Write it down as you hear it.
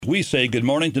We say good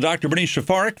morning to Dr. Bernice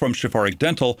Szafarek from Szafarek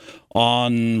Dental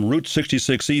on Route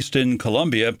 66 East in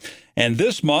Columbia. And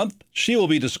this month, she will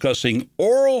be discussing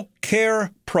oral care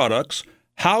products,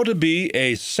 how to be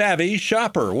a savvy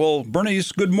shopper. Well,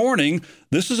 Bernice, good morning.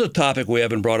 This is a topic we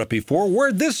haven't brought up before.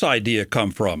 Where'd this idea come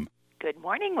from? Good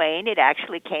morning, Wayne. It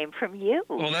actually came from you.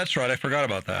 Oh, that's right. I forgot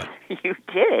about that. You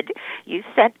did. You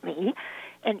sent me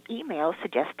an email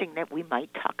suggesting that we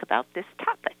might talk about this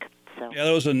topic. Yeah,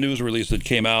 there was a news release that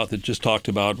came out that just talked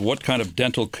about what kind of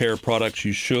dental care products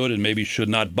you should and maybe should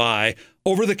not buy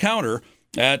over the counter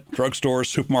at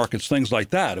drugstores, supermarkets, things like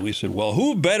that. And we said, well,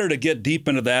 who better to get deep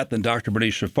into that than Dr.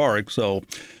 Bernice Szafarek? So you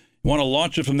want to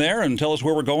launch it from there and tell us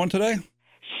where we're going today?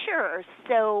 Sure.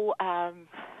 So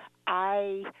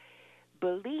I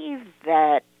believe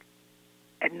that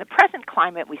in the present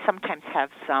climate, we sometimes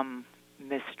have some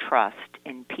mistrust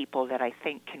in people that I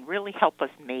think can really help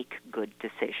us make good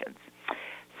decisions.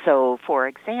 So, for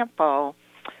example,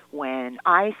 when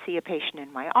I see a patient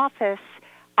in my office,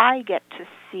 I get to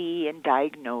see and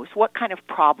diagnose what kind of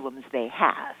problems they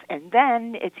have. And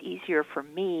then it's easier for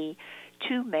me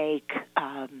to make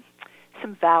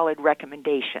some valid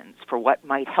recommendations for what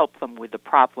might help them with the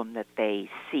problem that they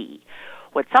see.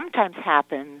 What sometimes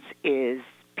happens is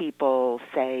people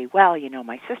say, well, you know,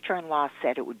 my sister-in-law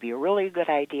said it would be a really good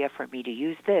idea for me to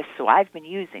use this, so I've been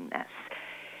using this.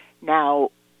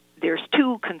 Now, there's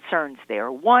two concerns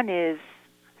there. One is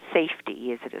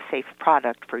safety. Is it a safe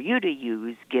product for you to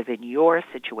use given your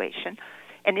situation?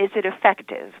 And is it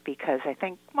effective? Because I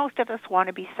think most of us want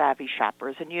to be savvy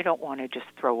shoppers, and you don't want to just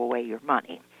throw away your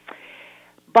money.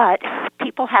 But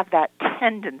people have that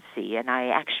tendency, and I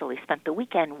actually spent the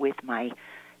weekend with my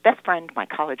best friend, my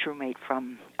college roommate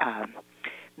from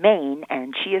Maine,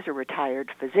 and she is a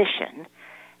retired physician,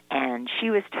 and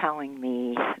she was telling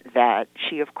me that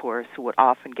she, of course, would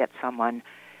often get someone.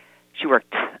 She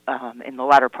worked in the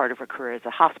latter part of her career as a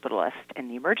hospitalist in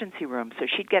the emergency room, so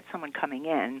she'd get someone coming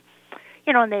in,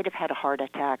 you know, and they'd have had a heart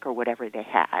attack or whatever they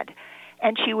had,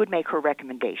 and she would make her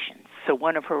recommendations. So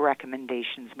one of her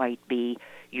recommendations might be,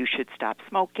 you should stop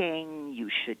smoking, you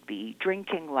should be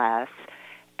drinking less.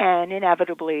 And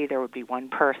inevitably, there would be one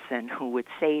person who would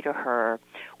say to her,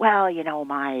 well, you know,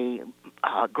 my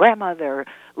grandmother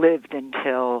lived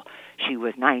until she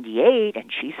was 98,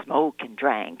 and she smoked and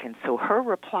drank. And so her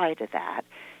reply to that,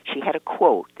 she had a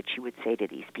quote that she would say to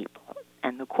these people.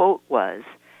 And the quote was,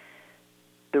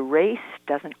 the race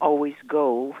doesn't always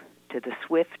go to the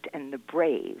swift and the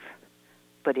brave,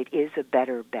 but it is a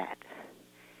better bet.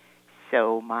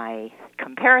 So my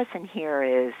comparison here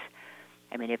is,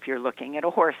 I mean, if you're looking at a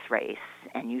horse race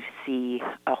and you see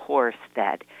a horse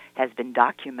that has been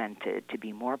documented to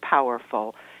be more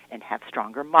powerful and have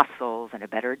stronger muscles and a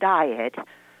better diet,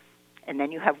 and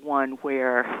then you have one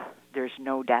where there's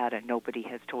no data, nobody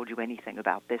has told you anything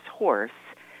about this horse,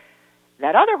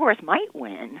 that other horse might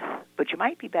win, but you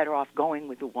might be better off going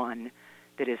with the one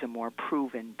that is a more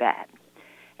proven bet.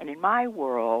 And in my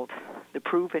world, the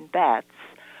proven bets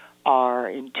are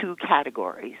in two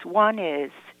categories. One is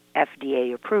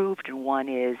FDA approved, and one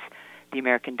is the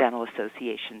American Dental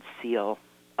Association seal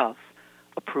of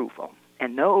approval.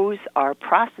 And those are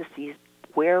processes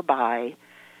whereby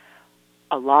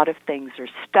a lot of things are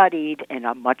studied in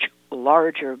a much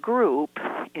larger group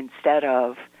instead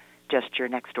of just your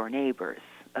next-door neighbor's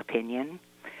opinion.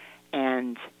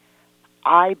 And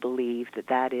I believe that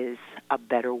that is a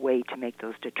better way to make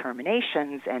those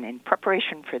determinations. And in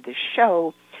preparation for this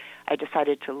show, I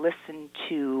decided to listen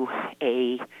to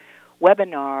a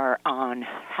webinar on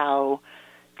how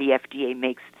the FDA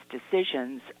makes its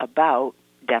decisions about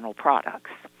dental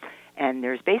products. And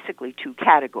there's basically two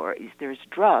categories. There's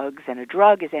drugs, and a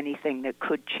drug is anything that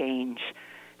could change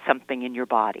something in your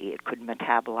body. It could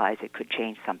metabolize, it could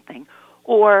change something.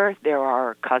 Or there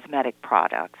are cosmetic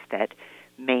products that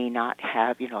may not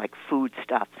have, you know, like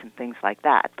foodstuffs and things like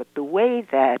that. But the way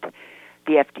that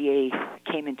the FDA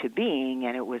came into being,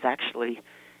 and it was actually,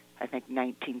 I think,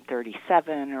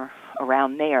 1937 or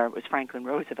around there, it was Franklin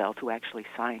Roosevelt who actually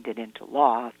signed it into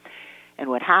law. And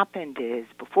what happened is,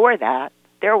 before that,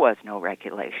 there was no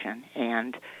regulation,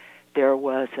 and there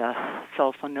was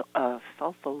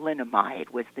sulfonilamide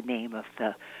was the name of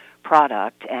the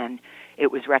product, and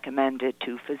it was recommended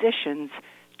to physicians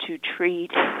to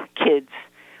treat kids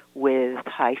with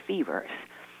high fevers.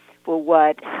 Well,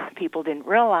 what people didn't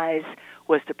realize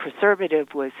was the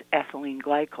preservative was ethylene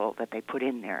glycol that they put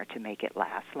in there to make it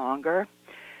last longer.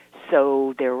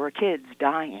 So there were kids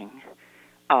dying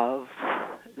of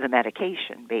the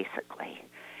medication, basically.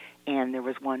 And there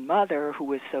was one mother who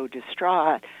was so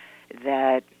distraught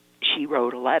that she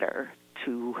wrote a letter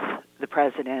to the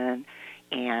president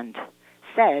and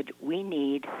said, we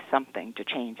need something to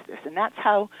change this. And that's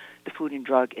how the Food and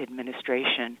Drug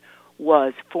Administration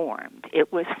was formed.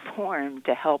 It was formed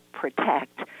to help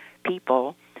protect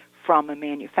people from a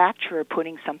manufacturer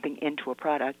putting something into a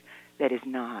product that is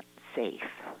not safe.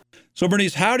 So,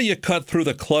 Bernice, how do you cut through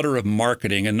the clutter of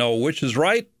marketing and know which is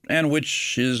right and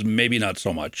which is maybe not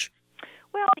so much?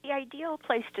 Well, the ideal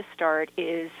place to start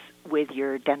is with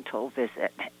your dental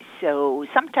visit. So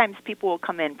sometimes people will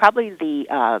come in. Probably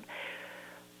the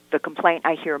complaint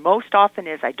I hear most often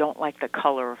is, I don't like the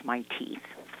color of my teeth.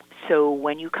 So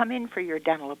when you come in for your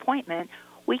dental appointment,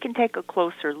 we can take a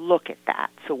closer look at that.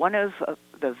 So one of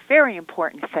the very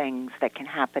important things that can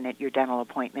happen at your dental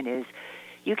appointment is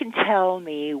you can tell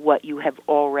me what you have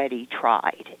already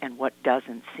tried and what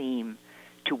doesn't seem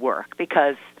to work,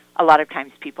 because a lot of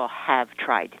times people have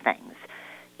tried things.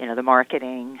 You know, the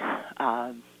marketing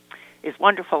is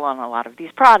wonderful on a lot of these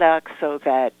products so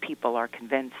that people are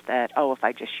convinced that, oh, if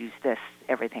I just use this,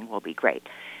 everything will be great.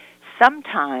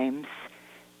 Sometimes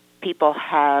people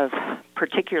have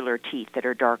particular teeth that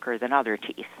are darker than other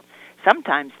teeth.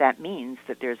 Sometimes that means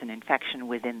that there's an infection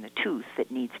within the tooth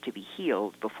that needs to be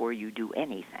healed before you do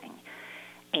anything.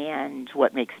 And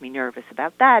what makes me nervous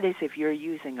about that is if you're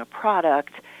using a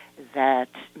product that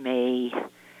may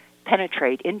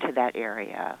penetrate into that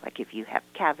area, like if you have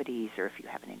cavities or if you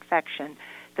have an infection,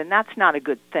 then that's not a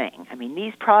good thing. I mean,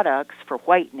 these products for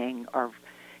whitening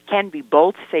can be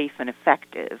both safe and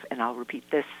effective. And I'll repeat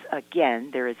this again.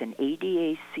 There is an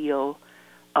ADA seal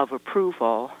of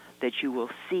approval that you will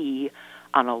see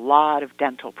on a lot of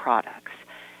dental products.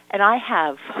 And I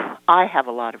have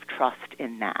a lot of trust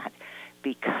in that,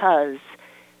 because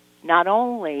not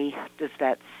only does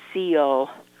that seal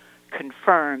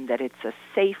confirm that it's a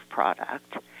safe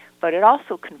product, but it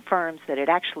also confirms that it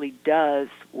actually does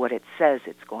what it says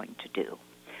it's going to do.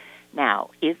 Now,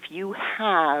 if you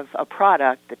have a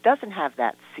product that doesn't have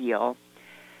that seal,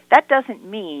 that doesn't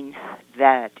mean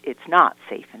that it's not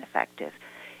safe and effective.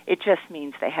 It just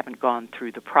means they haven't gone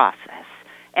through the process.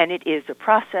 And it is a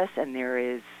process, and there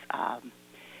is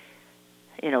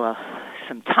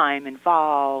some time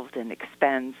involved and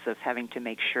expense of having to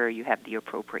make sure you have the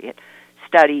appropriate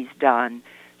studies done.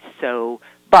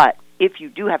 But if you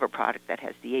do have a product that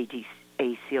has the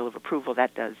ADA seal of approval,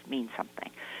 that does mean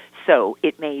something. So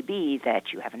it may be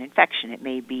that you have an infection. It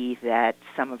may be that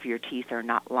some of your teeth are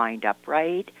not lined up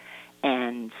right,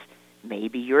 and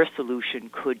maybe your solution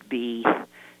could be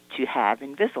to have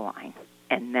Invisalign,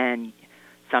 and then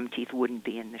some teeth wouldn't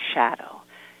be in the shadow.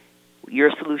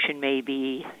 Your solution may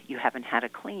be you haven't had a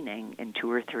cleaning in 2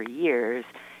 or 3 years,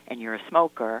 and you're a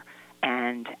smoker,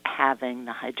 and having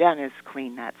the hygienist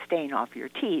clean that stain off your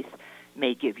teeth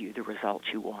may give you the result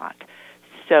you want.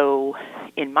 So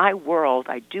in my world,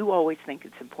 I do always think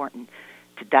it's important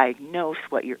to diagnose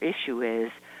what your issue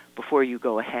is before you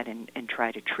go ahead and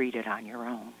try to treat it on your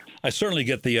own. I certainly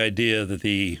get the idea that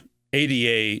the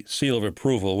ADA seal of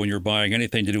approval when you're buying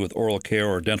anything to do with oral care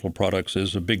or dental products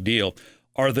is a big deal.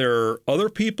 Are there other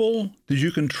people that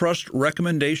you can trust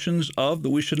recommendations of that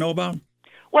we should know about?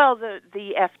 Well,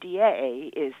 the FDA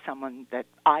is someone that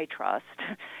I trust,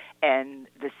 and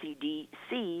the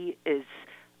CDC is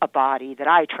a body that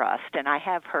I trust. And I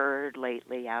have heard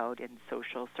lately out in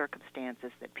social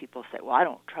circumstances that people say, well, I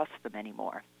don't trust them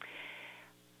anymore.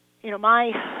 You know,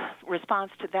 my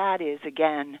response to that is,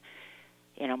 again,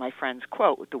 my friend's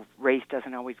quote, the race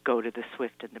doesn't always go to the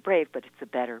swift and the brave, but it's a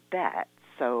better bet.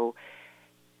 So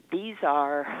these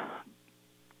are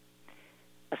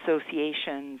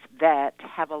associations that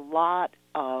have a lot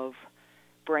of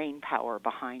brain power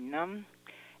behind them.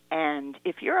 And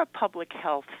if you're a public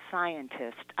health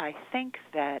scientist, I think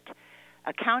that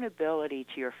accountability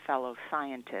to your fellow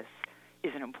scientists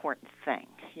is an important thing.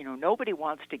 Nobody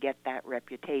wants to get that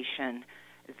reputation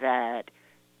that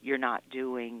you're not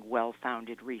doing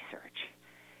well-founded research.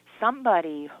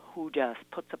 Somebody who just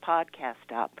puts a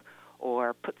podcast up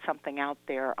or puts something out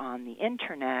there on the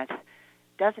internet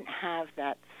doesn't have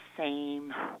that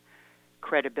same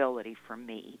credibility for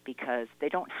me, because they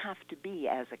don't have to be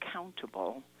as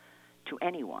accountable to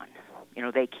anyone.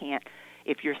 They can't.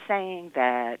 If you're saying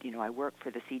that, I work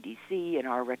for the CDC and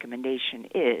our recommendation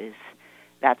is,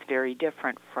 that's very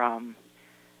different from,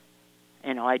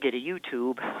 I did a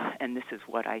YouTube and this is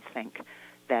what I think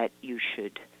that you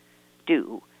should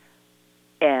do.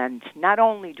 And not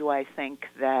only do I think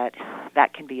that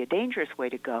that can be a dangerous way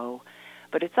to go,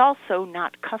 but it's also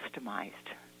not customized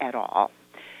at all.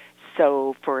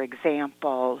 So, for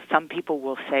example, some people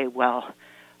will say, well,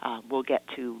 we'll get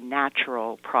to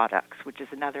natural products, which is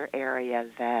another area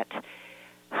that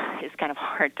is kind of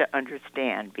hard to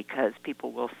understand, because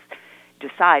people will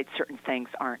decide certain things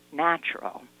aren't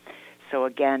natural. So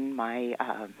again, my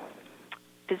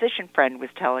physician friend was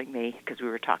telling me, because we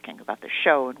were talking about the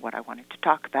show and what I wanted to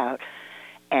talk about,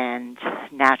 and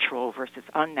natural versus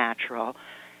unnatural,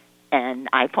 and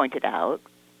I pointed out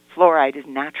fluoride is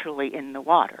naturally in the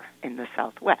water in the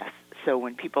Southwest. So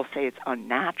when people say it's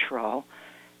unnatural,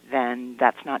 then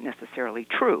that's not necessarily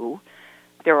true.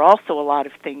 There are also a lot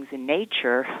of things in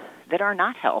nature that are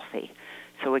not healthy.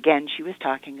 So again, she was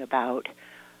talking about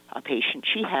a patient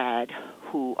she had,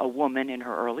 a woman in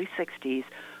her early 60s,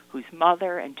 whose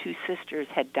mother and two sisters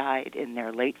had died in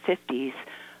their late 50s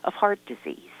of heart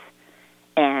disease.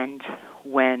 And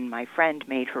when my friend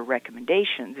made her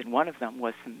recommendations, and one of them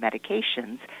was some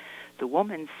medications, the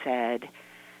woman said,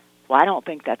 well, I don't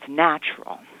think that's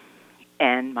natural.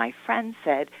 And my friend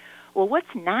said, well,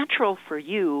 what's natural for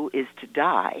you is to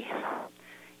die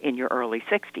in your early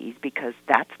 60s, because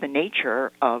that's the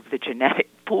nature of the genetic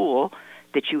pool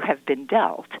that you have been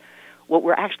dealt. What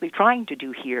we're actually trying to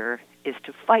do here is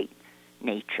to fight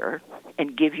nature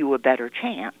and give you a better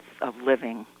chance of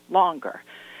living longer.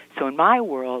 So in my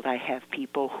world, I have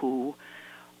people who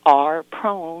are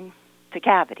prone to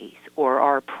cavities or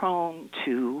are prone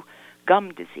to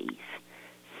gum disease.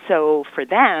 So for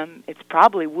them, it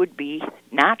probably would be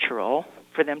natural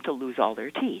for them to lose all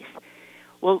their teeth.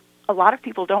 Well, a lot of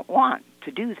people don't want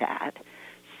to do that,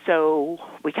 so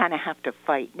we kind of have to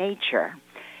fight nature.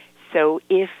 So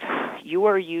if you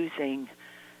are using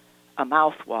a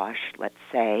mouthwash, let's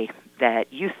say, that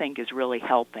you think is really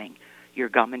helping your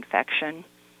gum infection,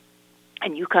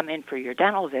 and you come in for your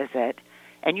dental visit,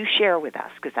 and you share with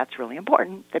us, because that's really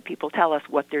important, that people tell us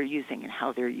what they're using and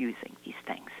how they're using these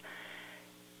things.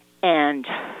 And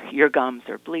your gums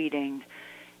are bleeding,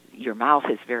 your mouth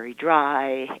is very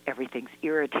dry, everything's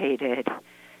irritated,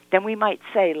 then we might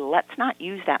say, let's not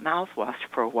use that mouthwash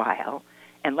for a while,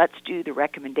 and let's do the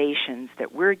recommendations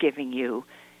that we're giving you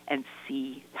and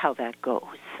see how that goes.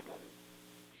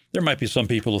 There might be some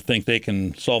people who think they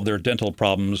can solve their dental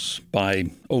problems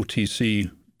by OTC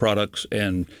products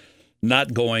and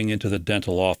not going into the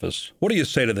dental office. What do you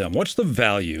say to them? What's the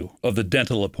value of the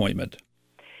dental appointment?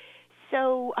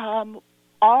 So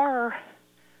our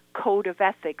code of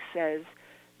ethics says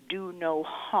do no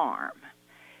harm,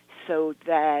 so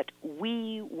that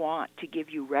we want to give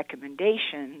you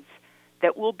recommendations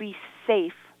that will be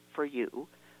safe for you,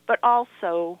 but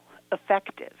also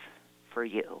effective for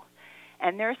you.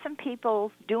 And there are some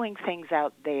people doing things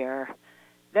out there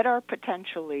that are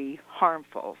potentially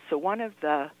harmful. So one of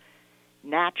the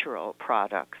natural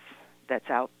products that's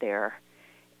out there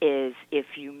is if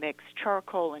you mix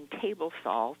charcoal and table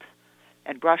salt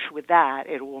and brush with that,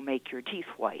 it will make your teeth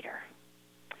whiter.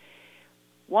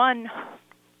 One,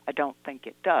 I don't think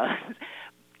it does.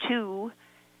 Two,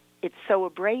 it's so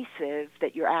abrasive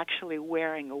that you're actually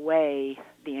wearing away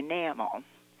the enamel.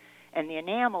 And the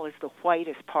enamel is the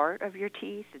whitest part of your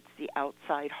teeth. It's the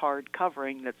outside hard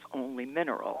covering that's only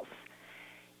minerals.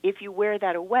 If you wear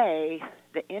that away,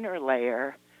 the inner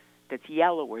layer that's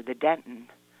yellower, the dentin,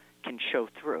 can show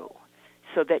through.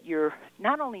 So that you're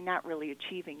not only not really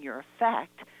achieving your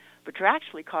effect, but you're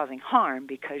actually causing harm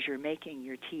because you're making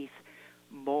your teeth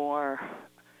more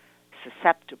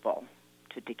susceptible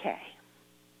to decay.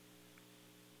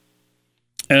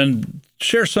 And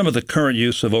share some of the current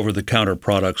use of over-the-counter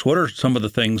products. What are some of the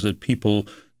things that people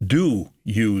do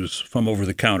use from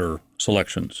over-the-counter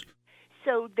selections?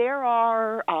 So there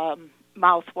are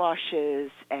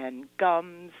mouthwashes and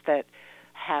gums that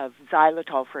have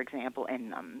xylitol, for example,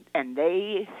 in them, and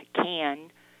they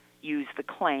can use the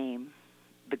claim,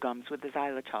 the gums with the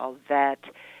xylitol, that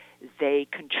they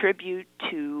contribute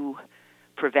to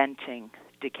preventing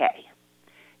decay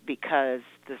because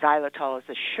the xylitol as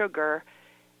a sugar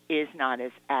is not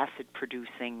as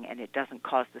acid-producing and it doesn't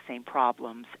cause the same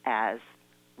problems as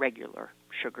regular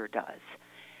sugar does.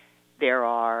 There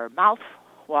are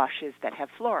mouthwashes that have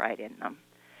fluoride in them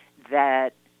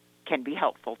that can be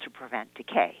helpful to prevent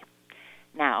decay.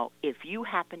 Now, if you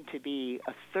happen to be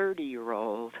a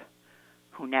 30-year-old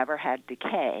who never had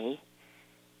decay,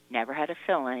 never had a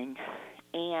filling,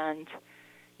 and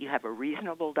you have a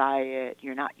reasonable diet,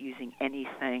 you're not using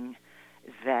anything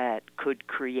that could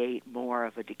create more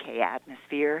of a decay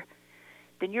atmosphere,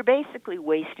 then you're basically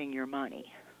wasting your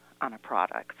money on a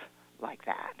product like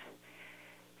that.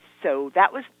 So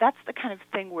that's the kind of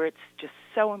thing where it's just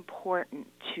so important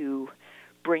to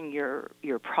bring your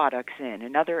products in.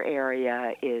 Another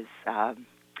area is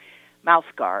mouth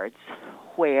guards,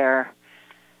 where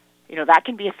that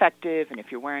can be effective, and if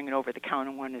you're wearing an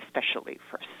over-the-counter one, especially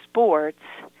for sports,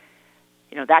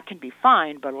 that can be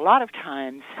fine, but a lot of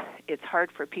times it's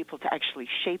hard for people to actually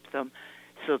shape them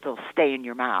so they'll stay in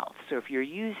your mouth. So if you're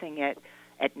using it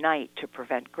at night to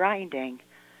prevent grinding,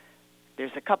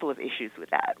 there's a couple of issues with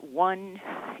that. One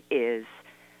is,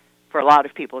 for a lot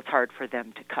of people, it's hard for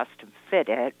them to custom fit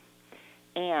it,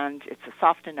 and it's a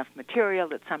soft enough material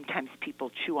that sometimes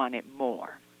people chew on it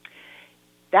more.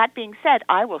 That being said,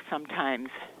 I will sometimes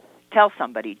tell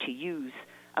somebody to use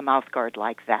a mouth guard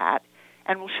like that,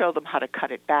 and we'll show them how to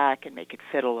cut it back and make it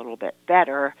fit a little bit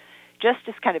better, just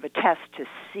as kind of a test to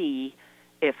see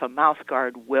if a mouth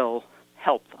guard will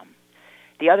help them.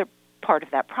 The other part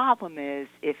of that problem is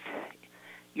if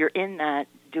you're in that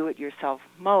do-it-yourself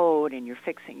mode and you're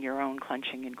fixing your own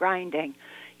clenching and grinding,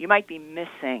 you might be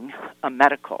missing a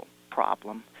medical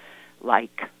problem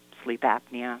like sleep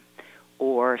apnea,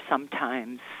 or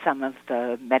sometimes some of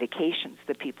the medications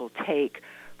that people take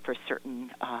for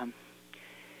certain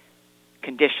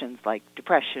conditions like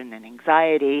depression and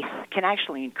anxiety can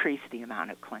actually increase the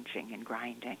amount of clenching and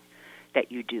grinding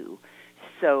that you do.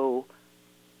 So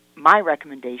my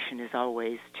recommendation is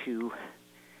always to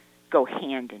go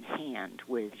hand in hand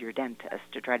with your dentist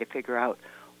to try to figure out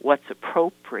what's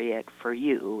appropriate for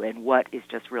you and what is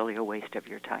just really a waste of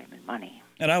your time and money.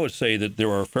 And I would say that there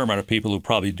are a fair amount of people who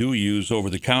probably do use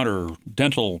over-the-counter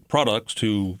dental products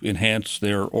to enhance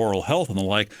their oral health and the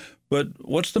like. But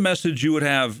what's the message you would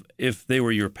have if they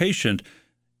were your patient?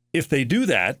 If they do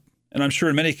that, and I'm sure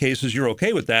in many cases you're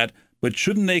okay with that, but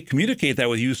shouldn't they communicate that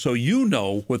with you so you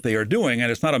know what they are doing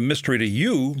and it's not a mystery to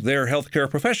you, their healthcare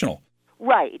professional?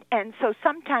 Right. And so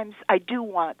sometimes I do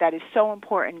want, that is so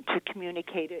important to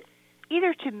communicate it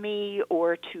either to me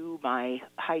or to my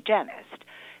hygienist,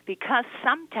 because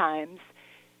sometimes,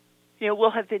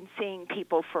 we'll have been seeing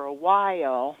people for a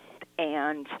while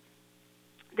and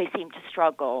they seem to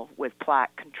struggle with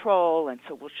plaque control, and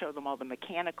so we'll show them all the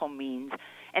mechanical means,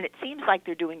 and it seems like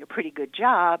they're doing a pretty good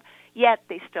job, yet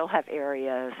they still have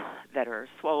areas that are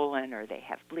swollen or they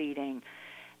have bleeding.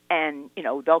 And,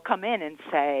 they'll come in and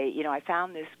say, I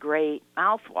found this great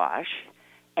mouthwash,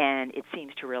 and it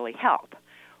seems to really help.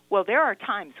 Well, there are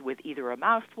times with either a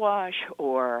mouthwash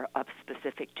or a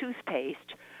specific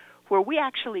toothpaste where we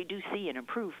actually do see an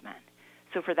improvement.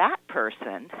 So for that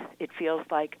person, it feels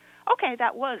like, okay,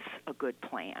 that was a good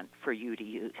plan for you to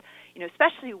use.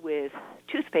 Especially with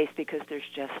toothpaste, because there's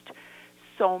just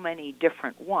so many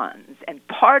different ones. And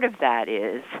part of that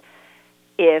is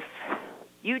if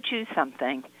you choose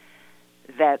something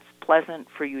that's pleasant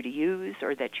for you to use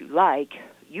or that you like,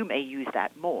 you may use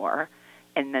that more,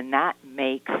 and then that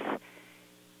makes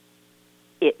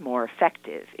it more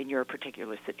effective in your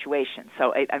particular situation.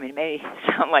 So, it may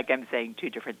sound like I'm saying two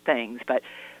different things, but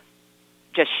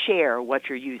just share what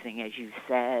you're using, as you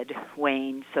said,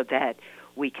 Wayne, so that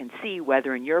we can see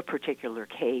whether in your particular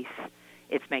case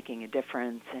it's making a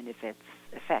difference and if it's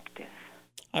effective.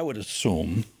 I would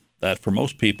assume that for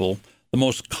most people, the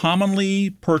most commonly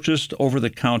purchased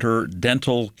over-the-counter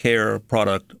dental care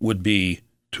product would be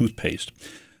toothpaste.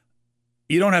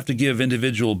 You don't have to give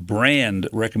individual brand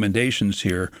recommendations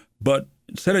here, but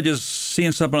instead of just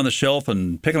seeing something on the shelf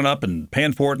and picking it up and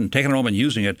paying for it and taking it home and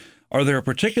using it, are there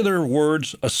particular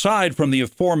words, aside from the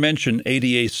aforementioned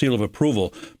ADA seal of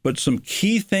approval, but some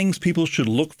key things people should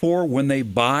look for when they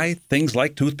buy things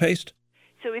like toothpaste?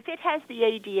 So if it has the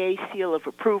ADA seal of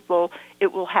approval,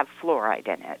 it will have fluoride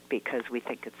in it because we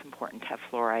think it's important to have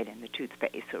fluoride in the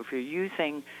toothpaste. So if you're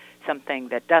using something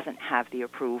that doesn't have the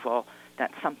approval,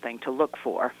 that's something to look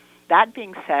for. That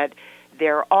being said,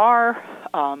 there are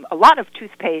a lot of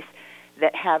toothpaste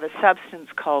that have a substance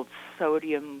called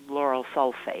sodium lauryl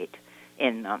sulfate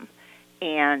in them,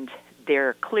 and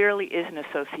there clearly is an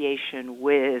association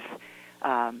with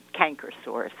canker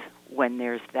sores when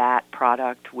there's that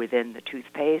product within the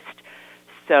toothpaste.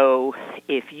 So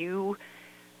if you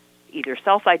either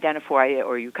self-identify it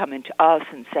or you come into us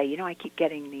and say, I keep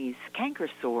getting these canker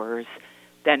sores,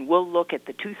 then we'll look at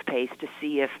the toothpaste to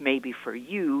see if maybe for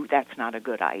you that's not a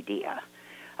good idea.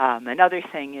 Another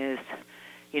thing is,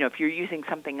 if you're using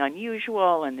something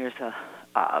unusual and there's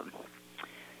a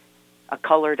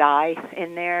color dye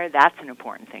in there, that's an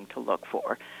important thing to look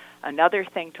for. Another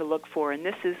thing to look for, and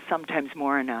this is sometimes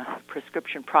more in a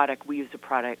prescription product, we use a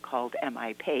product called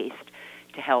MI Paste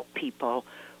to help people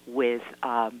with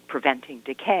preventing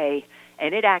decay,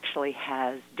 and it actually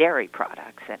has dairy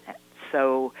products in it.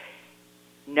 So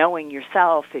knowing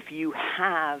yourself, if you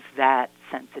have that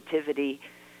sensitivity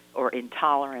or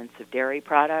intolerance of dairy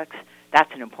products,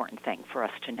 that's an important thing for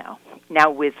us to know.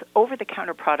 Now, with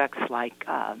over-the-counter products like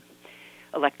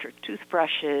electric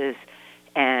toothbrushes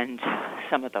and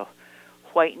some of the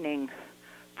whitening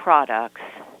products,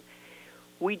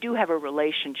 we do have a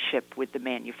relationship with the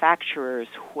manufacturers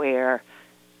where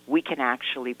we can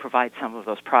actually provide some of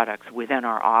those products within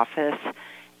our office.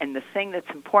 And the thing that's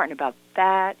important about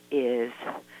that is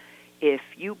if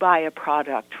you buy a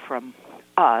product from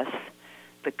us,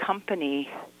 the company,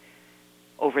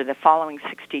 over the following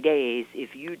 60 days,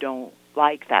 if you don't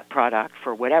like that product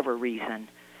for whatever reason,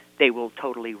 they will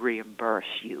totally reimburse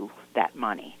you that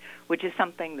money, which is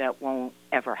something that won't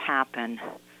ever happen,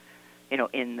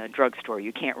 in the drugstore.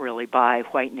 You can't really buy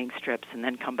whitening strips and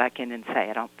then come back in and say,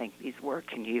 I don't think these work.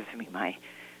 Can you give me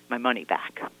my money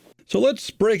back? So let's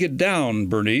break it down,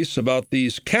 Bernice, about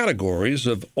these categories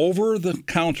of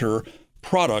over-the-counter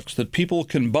products that people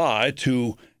can buy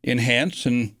to enhance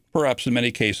and perhaps in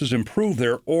many cases improve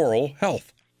their oral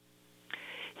health.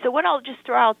 So what I'll just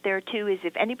throw out there, too, is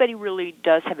if anybody really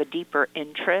does have a deeper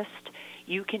interest,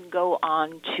 you can go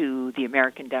on to the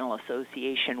American Dental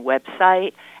Association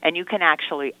website, and you can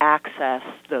actually access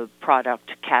the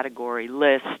product category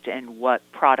list and what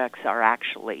products are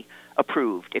actually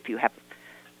approved if you have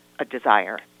a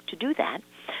desire to do that.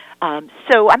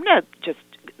 So I'm going to just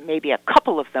maybe a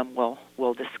couple of them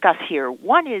we'll discuss here.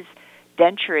 One is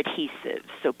denture adhesives.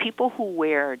 So people who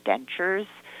wear dentures,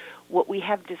 what we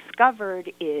have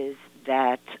discovered is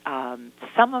that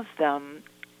some of them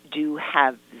do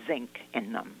have zinc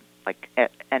in them,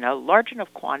 and a large enough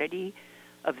quantity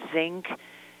of zinc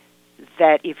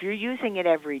that if you're using it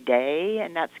every day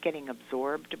and that's getting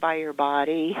absorbed by your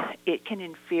body, it can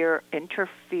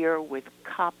interfere with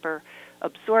copper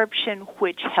absorption,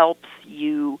 which helps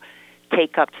you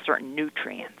take up certain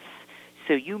nutrients.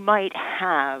 So you might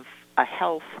have a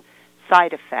health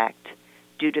side effect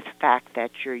due to the fact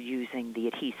that you're using the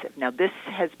adhesive. Now, this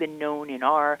has been known in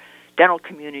our dental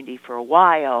community for a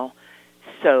while,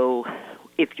 so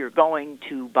if you're going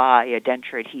to buy a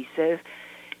denture adhesive,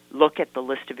 look at the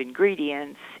list of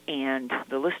ingredients, and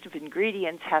the list of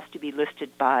ingredients has to be listed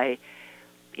by,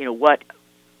 what.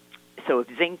 So if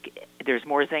there's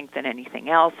more zinc than anything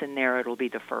else in there, it'll be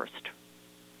the first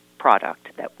product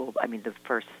the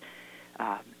first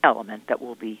element that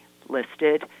will be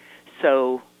listed.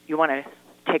 So you want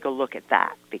to take a look at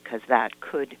that because that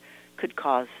could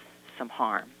cause some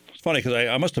harm. It's funny because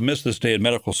I must have missed this day in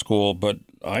medical school, but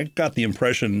I got the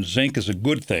impression zinc is a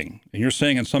good thing. And you're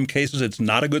saying in some cases it's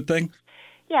not a good thing?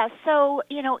 Yeah, so,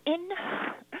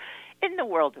 in the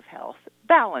world of health,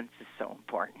 balance is so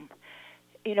important.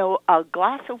 A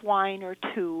glass of wine or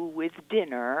two with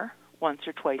dinner once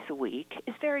or twice a week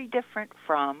is very different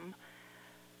from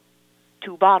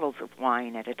 2 bottles of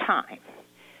wine at a time.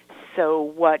 So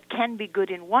what can be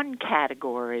good in one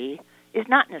category is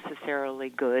not necessarily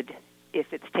good if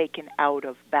it's taken out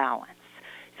of balance.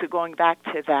 So going back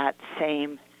to that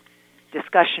same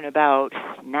discussion about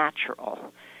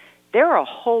natural, there are a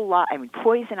whole lot.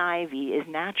 Poison ivy is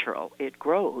natural. It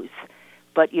grows,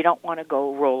 but you don't want to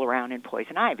go roll around in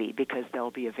poison ivy because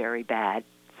there'll be a very bad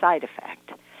side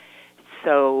effect.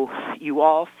 So you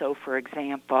also, for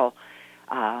example,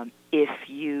 if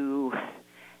you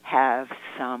have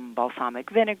some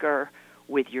balsamic vinegar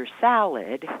with your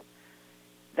salad,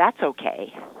 that's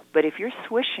okay. But if you're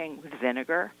swishing with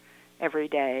vinegar every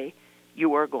day,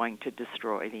 you are going to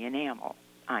destroy the enamel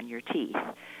on your teeth.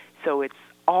 So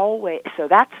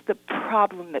that's the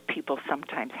problem that people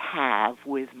sometimes have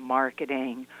with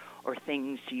marketing or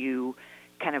things you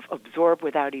kind of absorb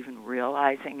without even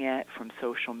realizing it from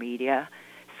social media.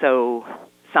 So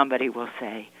somebody will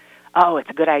say, oh, it's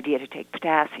a good idea to take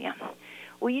potassium.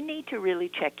 Well, you need to really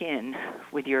check in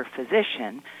with your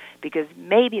physician because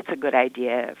maybe it's a good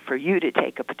idea for you to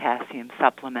take a potassium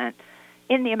supplement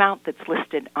in the amount that's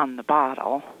listed on the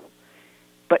bottle,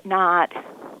 but not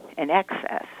in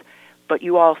excess. But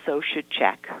you also should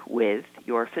check with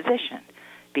your physician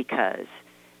because,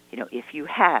 if you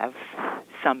have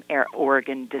some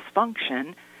organ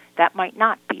dysfunction, that might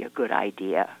not be a good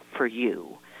idea for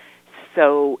you.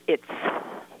 So it's,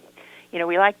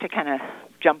 we like to kind of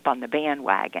jump on the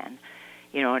bandwagon.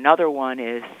 Another one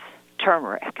is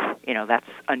turmeric. That's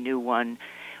a new one.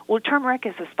 Well, turmeric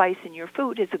as a spice in your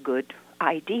food is a good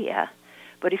idea.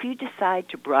 But if you decide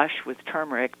to brush with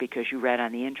turmeric because you read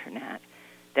on the internet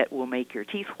that will make your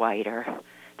teeth whiter,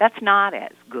 that's not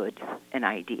as good an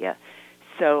idea.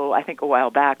 So I think a while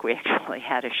back we actually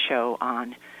had a show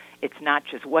on it's not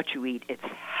just what you eat, it's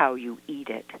how you eat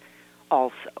it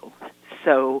also.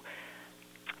 So,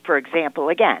 for example,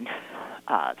 again,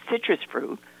 citrus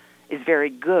fruit is very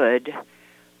good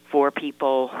for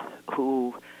people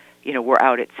who, were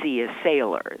out at sea as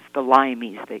sailors, the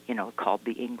limeys that, called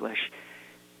the English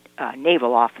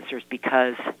naval officers,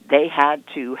 because they had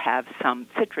to have some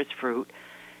citrus fruit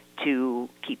to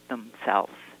keep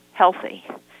themselves healthy.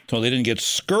 So they didn't get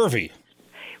scurvy.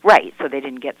 Right, so they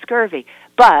didn't get scurvy.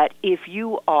 But if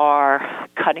you are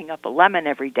cutting up a lemon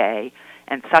every day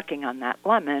and sucking on that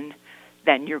lemon,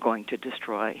 then you're going to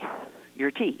destroy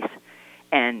your teeth.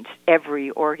 And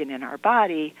every organ in our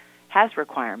body has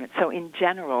requirements. So in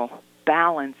general,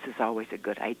 balance is always a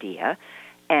good idea.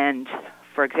 And,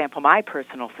 for example, my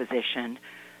personal physician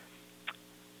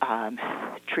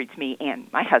treats me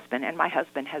and my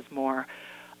husband has more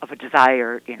of a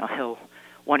desire, he'll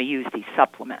want to use these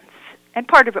supplements. And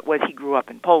part of it was he grew up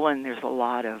in Poland. There's a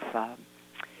lot of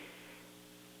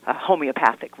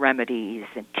homeopathic remedies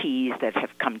and teas that have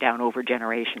come down over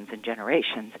generations and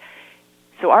generations.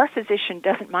 So our physician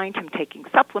doesn't mind him taking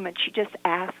supplements. She just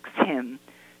asks him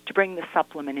to bring the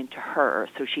supplement into her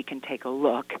so she can take a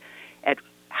look at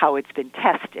how it's been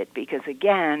tested. Because,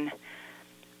 again,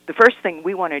 the first thing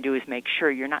we want to do is make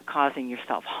sure you're not causing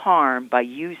yourself harm by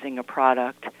using a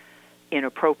product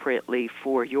inappropriately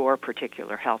for your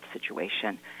particular health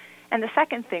situation. And the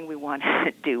second thing we want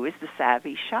to do is the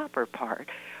savvy shopper part.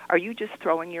 Are you just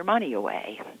throwing your money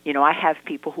away? I have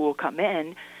people who will come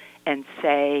in and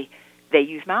say they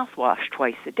use mouthwash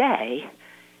twice a day,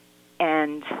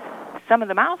 and some of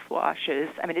the mouthwashes,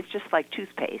 it's just like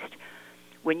toothpaste.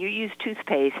 When you use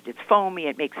toothpaste, it's foamy,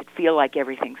 it makes it feel like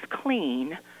everything's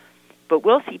clean, but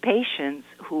we'll see patients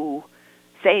who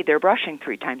say they're brushing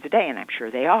 3 times a day, and I'm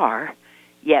sure they are,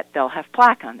 yet they'll have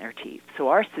plaque on their teeth. So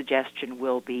our suggestion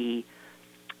will be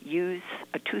use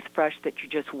a toothbrush that you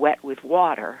just wet with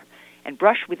water and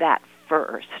brush with that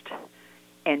first.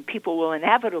 And people will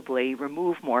inevitably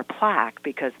remove more plaque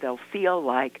because they'll feel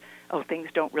like, things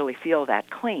don't really feel that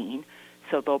clean,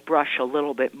 so they'll brush a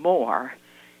little bit more.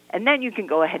 And then you can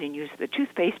go ahead and use the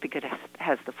toothpaste because it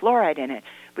has the fluoride in it.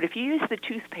 But if you use the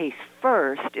toothpaste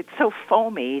first, it's so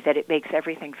foamy that it makes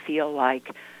everything feel like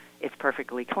it's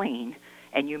perfectly clean,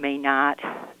 and you may not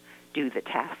do the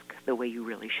task the way you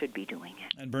really should be doing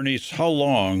it. And Bernice, how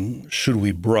long should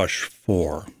we brush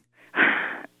for?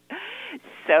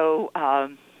 So,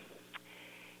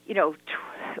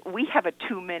 we have a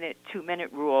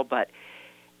 2-minute rule, but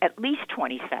at least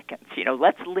 20 seconds.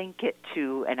 Let's link it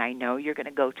to, and I know you're going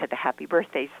to go to the happy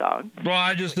birthday song.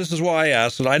 Well, this is why I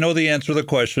asked it. I know the answer to the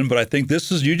question, but I think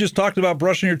you just talked about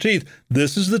brushing your teeth.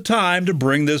 This is the time to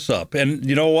bring this up. And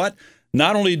you know what?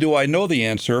 Not only do I know the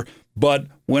answer, but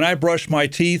when I brush my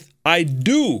teeth, I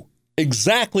do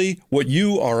exactly what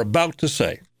you are about to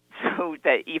say. So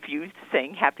that if you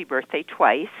sing happy birthday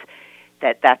twice,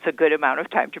 that's a good amount of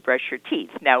time to brush your teeth.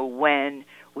 Now, when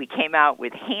we came out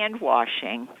with hand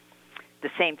washing, the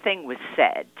same thing was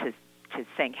said, to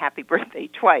sing happy birthday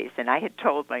twice. And I had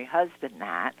told my husband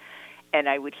that, and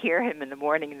I would hear him in the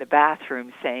morning in the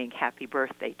bathroom saying happy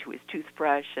birthday to his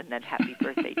toothbrush and then happy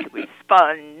birthday to his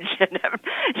sponge. And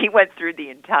he went through the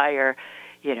entire,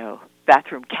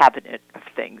 bathroom cabinet of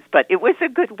things. But it was a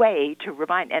good way to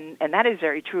remind, and that is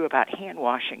very true about hand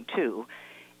washing too.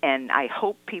 And I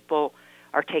hope people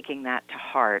are taking that to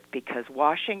heart, because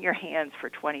washing your hands for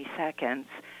 20 seconds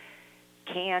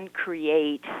can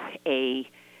create a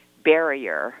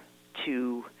barrier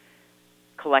to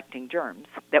collecting germs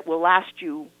that will last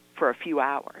you for a few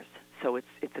hours. So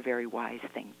it's a very wise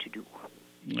thing to do.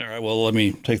 All right, well, let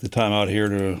me take the time out here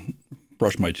to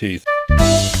brush my teeth.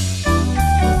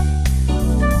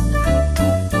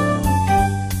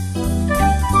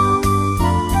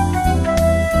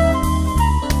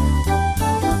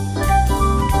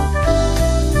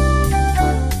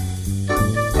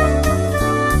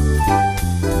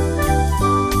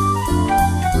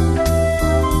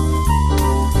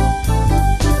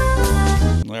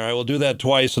 We'll do that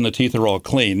twice and the teeth are all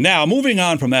clean. Now, moving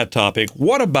on from that topic,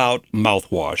 what about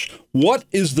mouthwash? What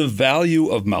is the value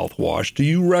of mouthwash? Do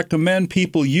you recommend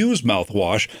people use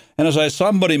mouthwash? And as I saw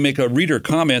somebody make a reader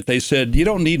comment, they said, you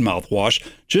don't need mouthwash.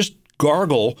 Just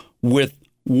gargle with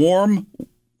warm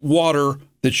water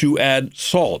that you add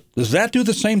salt. Does that do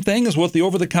the same thing as what the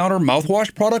over-the-counter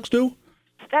mouthwash products do?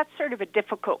 That's sort of a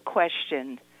difficult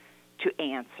question to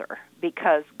answer,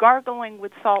 because gargling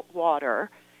with salt water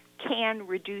can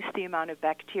reduce the amount of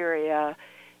bacteria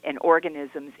and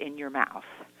organisms in your mouth.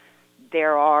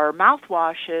 There are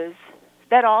mouthwashes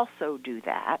that also do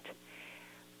that.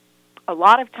 A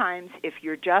lot of times, if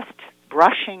you're just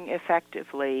brushing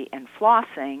effectively and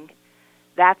flossing,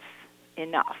 that's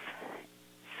enough.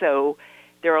 So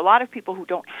there are a lot of people who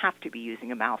don't have to be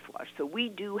using a mouthwash. So we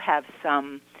do have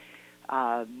some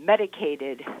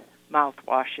medicated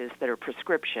mouthwashes that are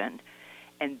prescription,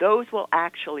 and those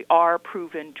are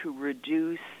proven to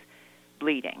reduce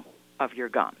bleeding of your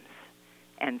gums.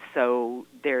 And so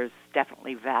there's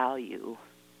definitely value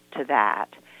to that.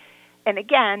 And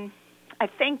again, I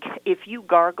think if you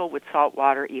gargle with salt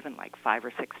water even like 5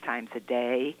 or 6 times a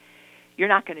day, you're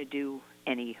not going to do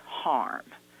any harm.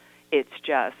 It's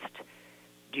just,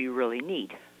 do you really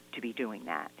need to be doing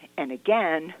that? And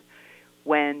again,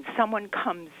 when someone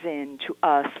comes in to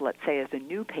us, let's say as a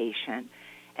new patient,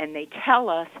 and they tell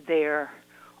us their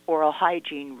oral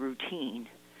hygiene routine,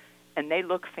 and they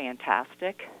look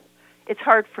fantastic, it's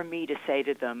hard for me to say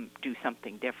to them, do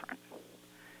something different,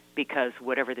 because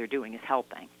whatever they're doing is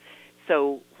helping.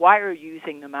 So why are you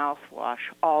using the mouthwash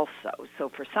also? So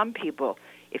for some people,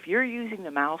 if you're using the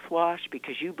mouthwash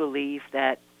because you believe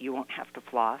that you won't have to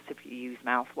floss if you use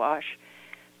mouthwash,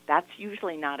 that's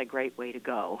usually not a great way to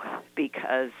go,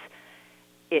 because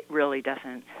it really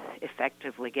doesn't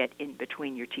effectively get in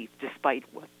between your teeth despite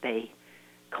what they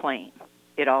claim.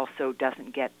 It also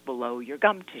doesn't get below your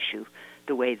gum tissue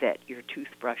the way that your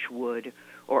toothbrush would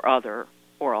or other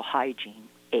oral hygiene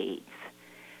aids.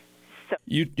 So,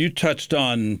 You touched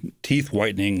on teeth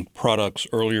whitening products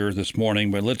earlier this morning,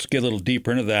 but let's get a little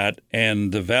deeper into that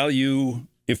and the value,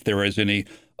 if there is any,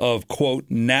 of, quote,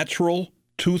 natural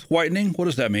tooth whitening. What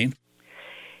does that mean?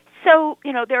 So,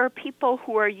 there are people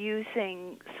who are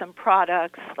using some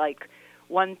products. Like,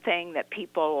 one thing that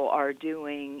people are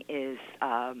doing is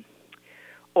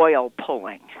oil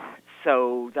pulling.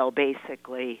 So they'll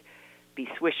basically be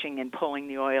swishing and pulling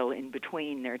the oil in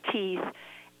between their teeth,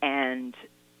 and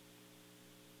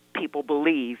people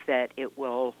believe that it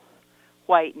will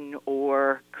whiten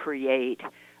or create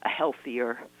a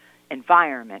healthier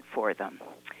environment for them.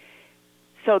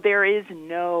 So there is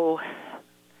no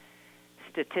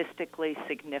statistically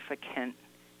significant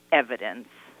evidence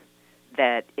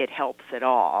that it helps at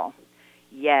all,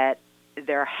 yet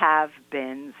there have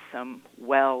been some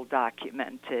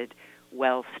well-documented,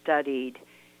 well-studied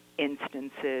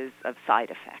instances of side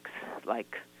effects,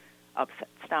 like upset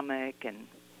stomach and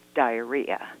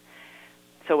diarrhea.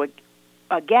 So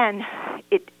again,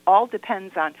 it all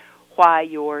depends on why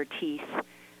your teeth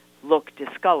look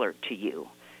discolored to you.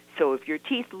 So if your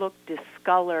teeth look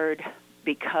discolored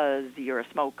because you're a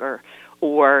smoker,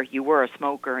 or you were a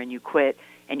smoker and you quit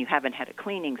and you haven't had a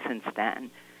cleaning since then,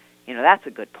 that's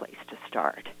a good place to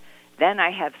start. Then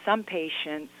I have some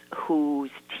patients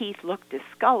whose teeth look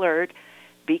discolored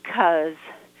because,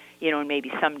 and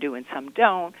maybe some do and some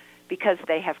don't, because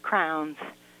they have crowns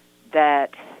that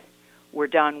were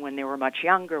done when they were much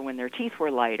younger, when their teeth were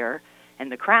lighter,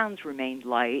 and the crowns remained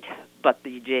light, but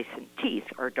the adjacent teeth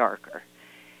are darker.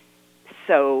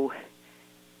 So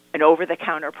an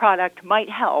over-the-counter product might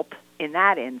help in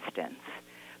that instance,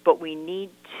 but we need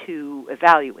to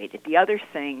evaluate it. The other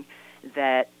thing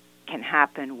that can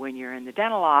happen when you're in the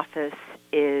dental office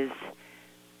is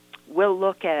we'll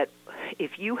look at,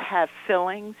 if you have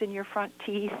fillings in your front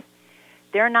teeth,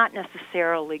 they're not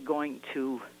necessarily going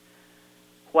to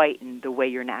whiten the way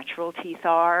your natural teeth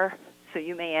are, so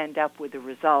you may end up with the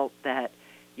result that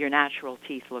your natural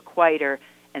teeth look whiter,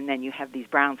 and then you have these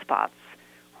brown spots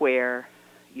where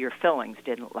your fillings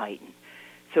didn't lighten.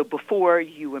 So before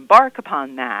you embark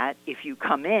upon that, if you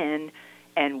come in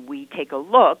and we take a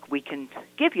look, we can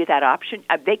give you that option.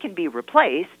 They can be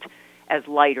replaced as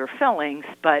lighter fillings,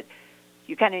 but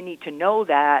you kind of need to know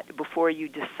that before you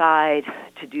decide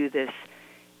to do this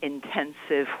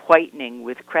intensive whitening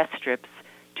with crest strips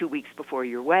 2 weeks before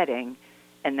your wedding,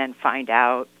 and then find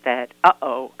out that,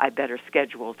 I better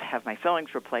schedule to have my fillings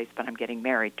replaced, but I'm getting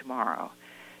married tomorrow.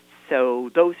 So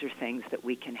those are things that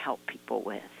we can help people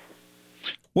with.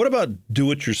 What about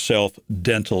do-it-yourself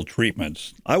dental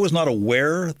treatments? I was not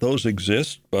aware those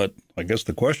exist, but I guess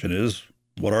the question is,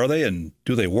 what are they and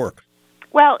do they work?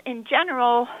 Well, in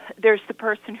general, there's the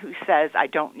person who says, I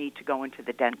don't need to go into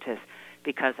the dentist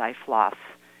because I floss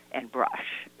and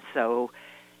brush. So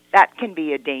that can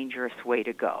be a dangerous way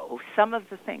to go. Some of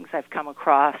the things I've come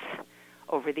across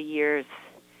over the years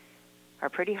are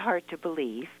pretty hard to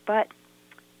believe, but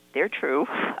they're true.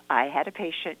 I had a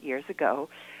patient years ago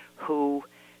who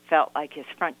felt like his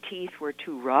front teeth were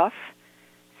too rough,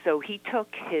 so he took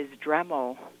his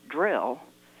Dremel drill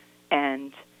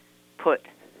and put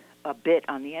a bit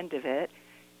on the end of it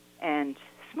and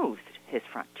smoothed his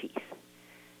front teeth.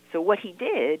 So what he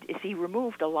did is he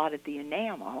removed a lot of the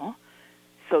enamel,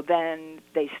 so then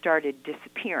they started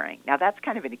disappearing. Now, that's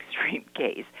kind of an extreme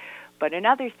case, but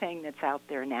another thing that's out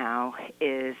there now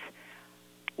is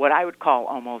what I would call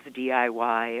almost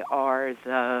DIY are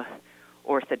the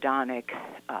orthodontic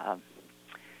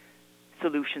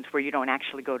solutions where you don't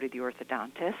actually go to the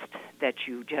orthodontist, that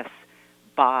you just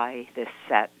buy this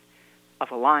set of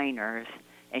aligners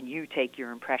and you take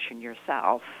your impression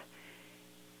yourself.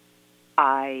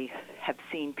 I have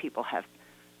seen people have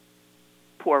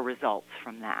poor results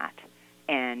from that,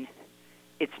 and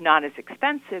it's not as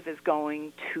expensive as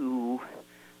going to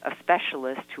a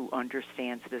specialist who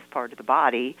understands this part of the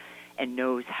body and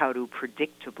knows how to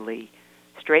predictably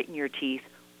straighten your teeth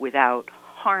without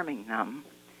harming them.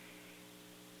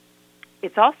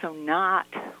 It's also not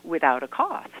without a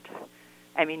cost.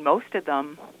 I mean, most of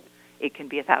them, it can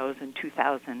be $1,000,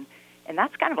 $2,000, and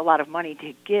that's kind of a lot of money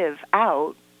to give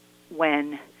out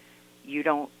when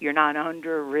you're not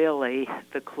under really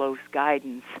the close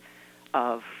guidance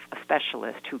of a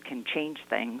specialist who can change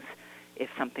things if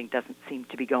something doesn't seem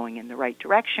to be going in the right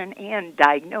direction and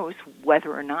diagnose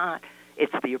whether or not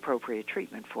it's the appropriate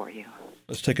treatment for you.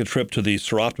 Let's take a trip to the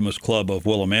Seroptimus Club of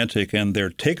Willimantic and their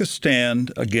Take a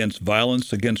Stand Against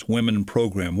Violence Against Women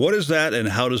program. What is that and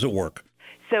how does it work?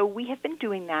 So we have been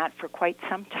doing that for quite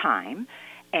some time,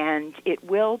 and it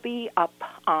will be up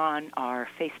on our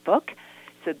Facebook.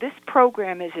 So this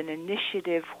program is an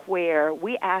initiative where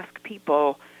we ask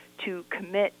people to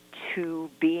commit to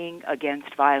being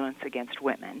against violence against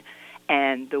women.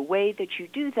 And the way that you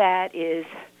do that is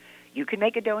you can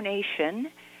make a donation,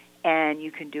 and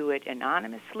you can do it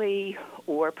anonymously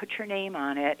or put your name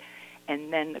on it.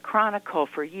 And then the Chronicle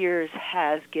for years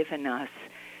has given us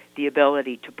the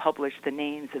ability to publish the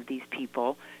names of these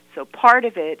people. So part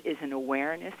of it is an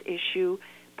awareness issue.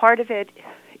 Part of it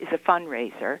is a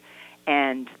fundraiser.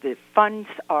 And the funds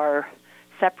are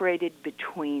separated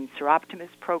between Seroptimus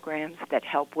programs that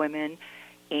help women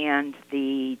and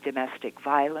the domestic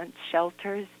violence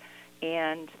shelters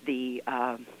and the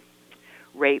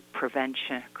Rape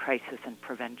Prevention, Crisis and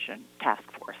Prevention Task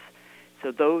Force.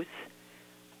 So those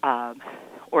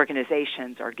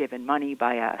organizations are given money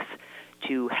by us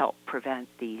to help prevent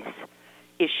these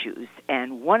issues.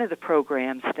 And one of the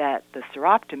programs that the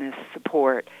Seroptimists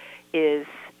support is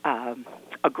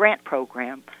a grant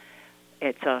program.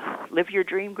 It's a Live Your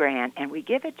Dream grant, and we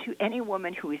give it to any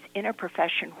woman who is in a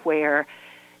profession where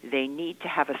they need to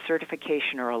have a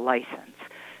certification or a license.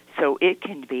 So it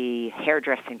can be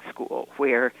hairdressing school,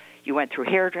 where you went through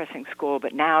hairdressing school,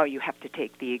 but now you have to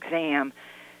take the exam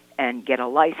and get a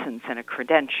license and a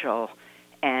credential,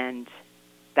 and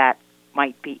that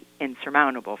might be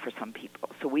insurmountable for some people.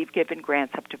 So we've given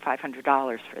grants up to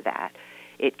 $500 for that.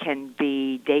 It can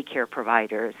be daycare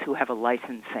providers who have a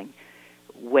licensing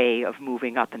way of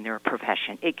moving up in their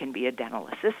profession. It can be a dental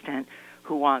assistant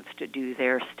who wants to do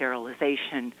their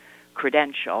sterilization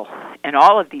credential. And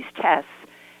all of these tests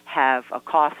have a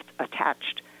cost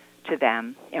attached to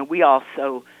them. And we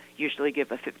also usually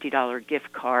give a $50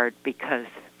 gift card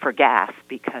for gas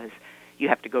because you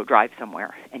have to go drive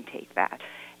somewhere and take that.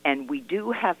 And we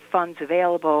do have funds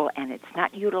available, and it's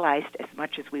not utilized as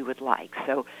much as we would like.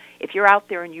 So if you're out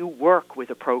there and you work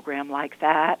with a program like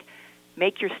that,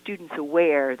 make your students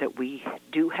aware that we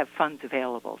do have funds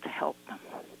available to help them.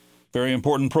 Very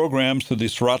important programs through the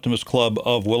Seroptimus Club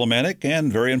of Willimantic,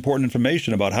 and very important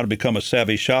information about how to become a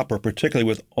savvy shopper, particularly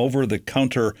with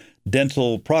over-the-counter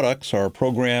dental products. Our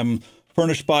program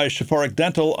furnished by Szafarek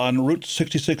Dental on Route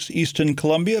 66 East in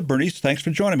Columbia. Bernice, thanks for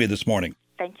joining me this morning.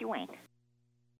 Thank you, Wayne.